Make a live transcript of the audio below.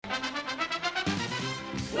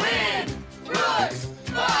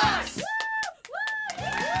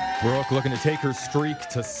Brooke looking to take her streak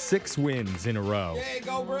to 6 wins in a row. Hey,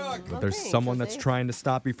 go Brooke. But there's thanks, someone that's Jose. trying to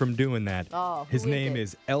stop you from doing that. Oh, His who is name it?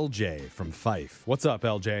 is LJ from Fife. What's up,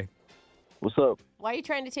 LJ? What's up? Why are you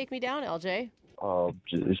trying to take me down, LJ?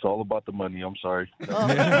 It's all about the money. I'm sorry. This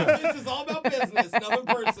is all about business, nothing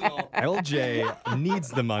personal. LJ needs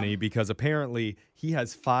the money because apparently he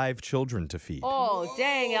has 5 children to feed. Oh,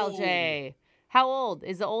 dang, LJ. How old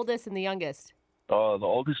is the oldest and the youngest? The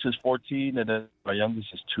oldest is 14, and then my youngest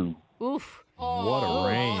is 2. Oof. What a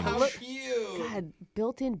range. How cute. God,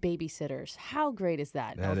 built-in babysitters. How great is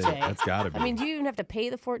that, That LJ? that's got to be. I mean, do you even have to pay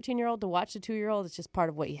the 14-year-old to watch the 2-year-old? It's just part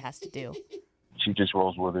of what he has to do. She just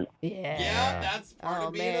rolls with it. Yeah. Yeah, that's part Oh,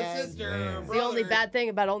 of being man. a sister. Man. It's the only brother. bad thing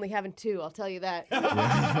about only having 2, I'll tell you that.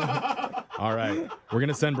 All right. We're going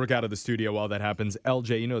to send Brooke out of the studio while that happens.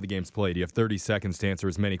 LJ, you know the game's played. You have 30 seconds to answer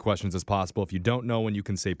as many questions as possible. If you don't know when you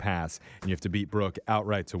can say pass, and you have to beat Brooke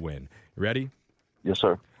outright to win. You ready? Yes,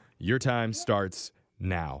 sir. Your time starts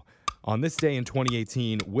now. On this day in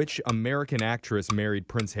 2018, which American actress married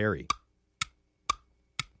Prince Harry?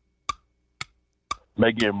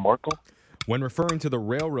 Meghan Markle. When referring to the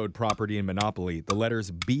railroad property in Monopoly, the letters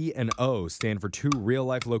B and O stand for 2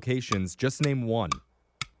 real-life locations. Just name one.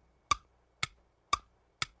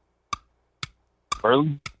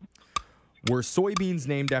 Burley. Were soybeans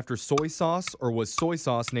named after soy sauce, or was soy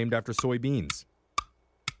sauce named after soybeans?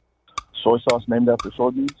 Soy sauce named after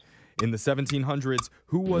soybeans. In the 1700s,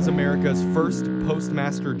 who was America's first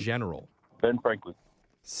postmaster general? Ben Franklin.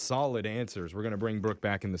 Solid answers. We're going to bring Brooke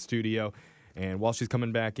back in the studio. And while she's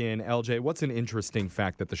coming back in, LJ, what's an interesting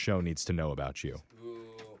fact that the show needs to know about you?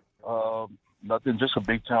 Nothing. Just a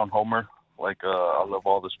big town homer. I love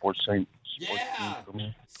all the sports teams. Yeah.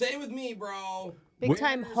 Same with me, bro. Big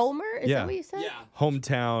time Homer? Is Yeah. that what you said? Yeah.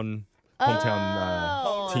 Hometown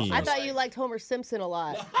Oh, teams. I thought you liked Homer Simpson a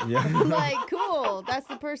lot. Yeah. Like, cool. That's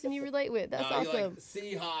the person you relate with. That's You awesome. like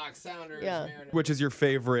Seahawks, Sounders, Yeah. Mariners. Which is your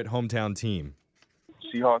favorite hometown team?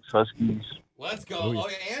 Seahawks, Huskies. Let's go. Oh, yeah. Oh,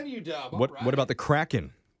 yeah, and UW. What about the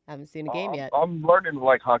Kraken? Haven't seen a game yet. I'm learning to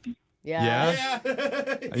like hockey. Yeah. Yeah?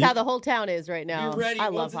 Yeah. That's how the whole town is right now. Be ready I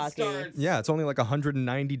once love it hockey. starts. Yeah, it's only like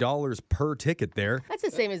 $190 per ticket there. That's the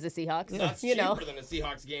same as the Seahawks. That's you cheaper know. than a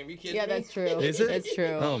Seahawks game. You kidding Yeah, me? that's true. Is it? It's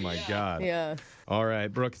true. Oh my yeah. God. Yeah. All right,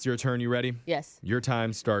 Brooke, it's your turn. You ready? Yes. Your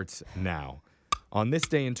time starts now. On this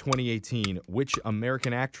day in 2018, which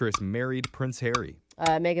American actress married Prince Harry?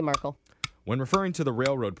 Meghan Markle. When referring to the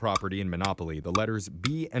railroad property in Monopoly, the letters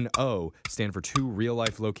B and O stand for 2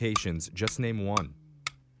 real-life locations. Just name one.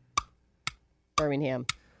 Birmingham.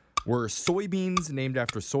 Were soybeans named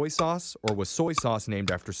after soy sauce, or was soy sauce named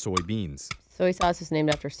after soybeans? Soy sauce is named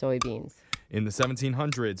after soybeans. In the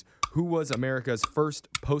 1700s, who was America's first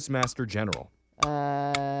postmaster general?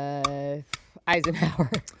 Eisenhower.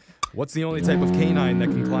 What's the only type of canine that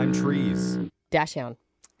can climb trees? Dachshund.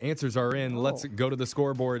 Answers are in. Let's go to the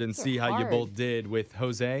scoreboard and see how you hard. both did with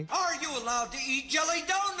Jose Are you allowed to eat jelly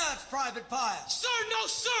donuts, Private Pile? Sir, no,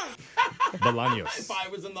 sir! Bolaños. If I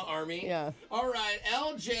was in the Army. Yeah. All right,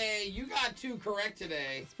 LJ, you got 2 correct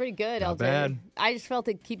today. It's pretty good, Not LJ. bad. I just felt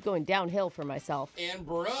it keep going downhill for myself. And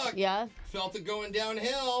Brooke Yeah. felt it going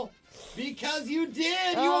downhill because you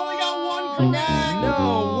did. You only Oh, got 1 correct.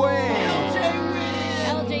 No way. LJ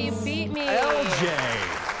wins. LJ, you beat me.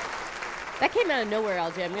 LJ. That came out of nowhere,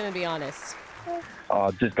 LJ. I'm going to be honest.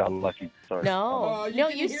 Just got lucky. Sorry. No. Oh, you no,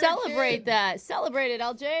 didn't you hear a celebrate kid. that. Celebrate it,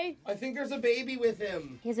 LJ. I think there's a baby with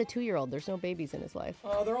him. He has a 2-year-old. There's no babies in his life.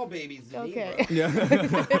 Oh, they're all babies to me, Okay.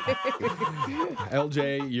 bro.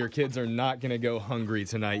 LJ, your kids are not going to go hungry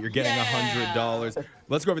tonight. You're getting $100.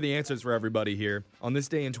 Let's go over the answers for everybody here. On this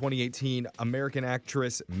day in 2018, American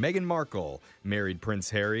actress Meghan Markle married Prince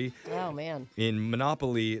Harry. Oh, man. In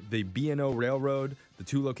Monopoly, the B&O Railroad, the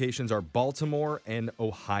 2 locations are Baltimore and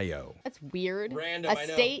Ohio. That's weird. Random, I a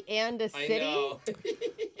know. state and a I city? know.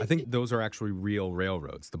 I think those are actually real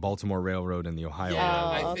railroads, the Baltimore Railroad and the Ohio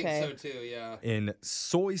Yeah, Railroad. I okay. think so too, yeah. In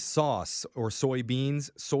soy sauce or soybeans,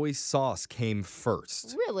 soy sauce came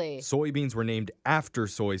first. Really? Soybeans were named after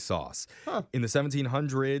soy sauce. Huh. In the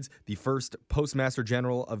 1700s, the first postmaster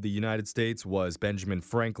general of the United States was Benjamin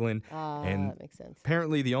Franklin. and that makes sense.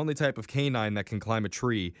 apparently the only type of canine that can climb a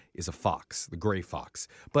tree is a fox, the gray fox.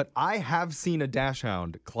 But I have seen a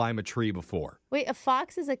dachshund climb a tree before. Wait, a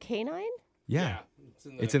fox is a canine? Yeah.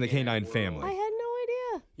 It's in the canine world. family. I had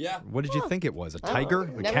no idea. Yeah. What did you think it was? A tiger? A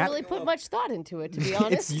Never cat? really put much thought into it, to be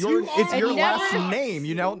honest. It's your I last never- name.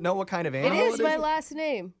 You don't know what kind of It animal is my last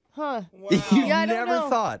name. Huh. Wow. Yeah, I don't never know.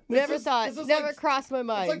 thought. Never This thought. is Never like- crossed my It's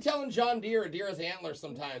mind. like telling John Deere a deer has antlers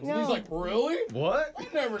sometimes. And he's No. like, really? What? I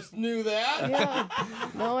never knew that. Yeah.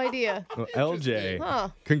 No idea. Well, LJ, Huh.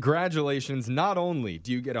 congratulations. Not only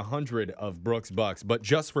do you get 100 of Brooks Bucks, but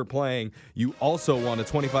just for playing, you also won a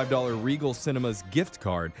 $25 Regal Cinemas gift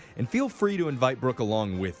card. And feel free to invite Brooke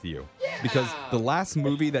along with you. Because the last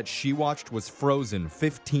movie that she watched was Frozen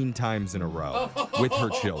 15 times in a row with her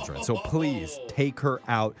children. So please take her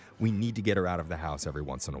out. We need to get her out of the house every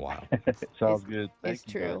once in a while. Sounds good. Thank It's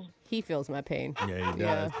you, true. guys. He feels my pain. Yeah, he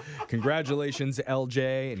Yeah. does. Congratulations,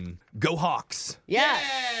 LJ, and go Hawks. Yeah.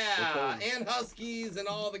 Yeah. And Huskies and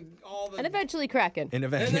all the And eventually Kraken. And and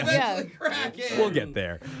eventually, eventually Kraken. we'll get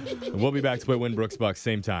there. We'll be back to play Win Brooks Bucks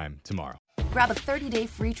same time tomorrow. Grab a 30-day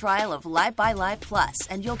free trial of Live by Live Plus,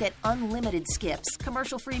 and you'll get unlimited skips,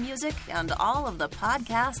 commercial-free music, and all of the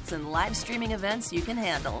podcasts and live streaming events you can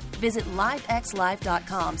handle. Visit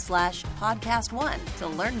livexlive.com/podcast1 to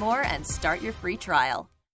learn more and start your free trial.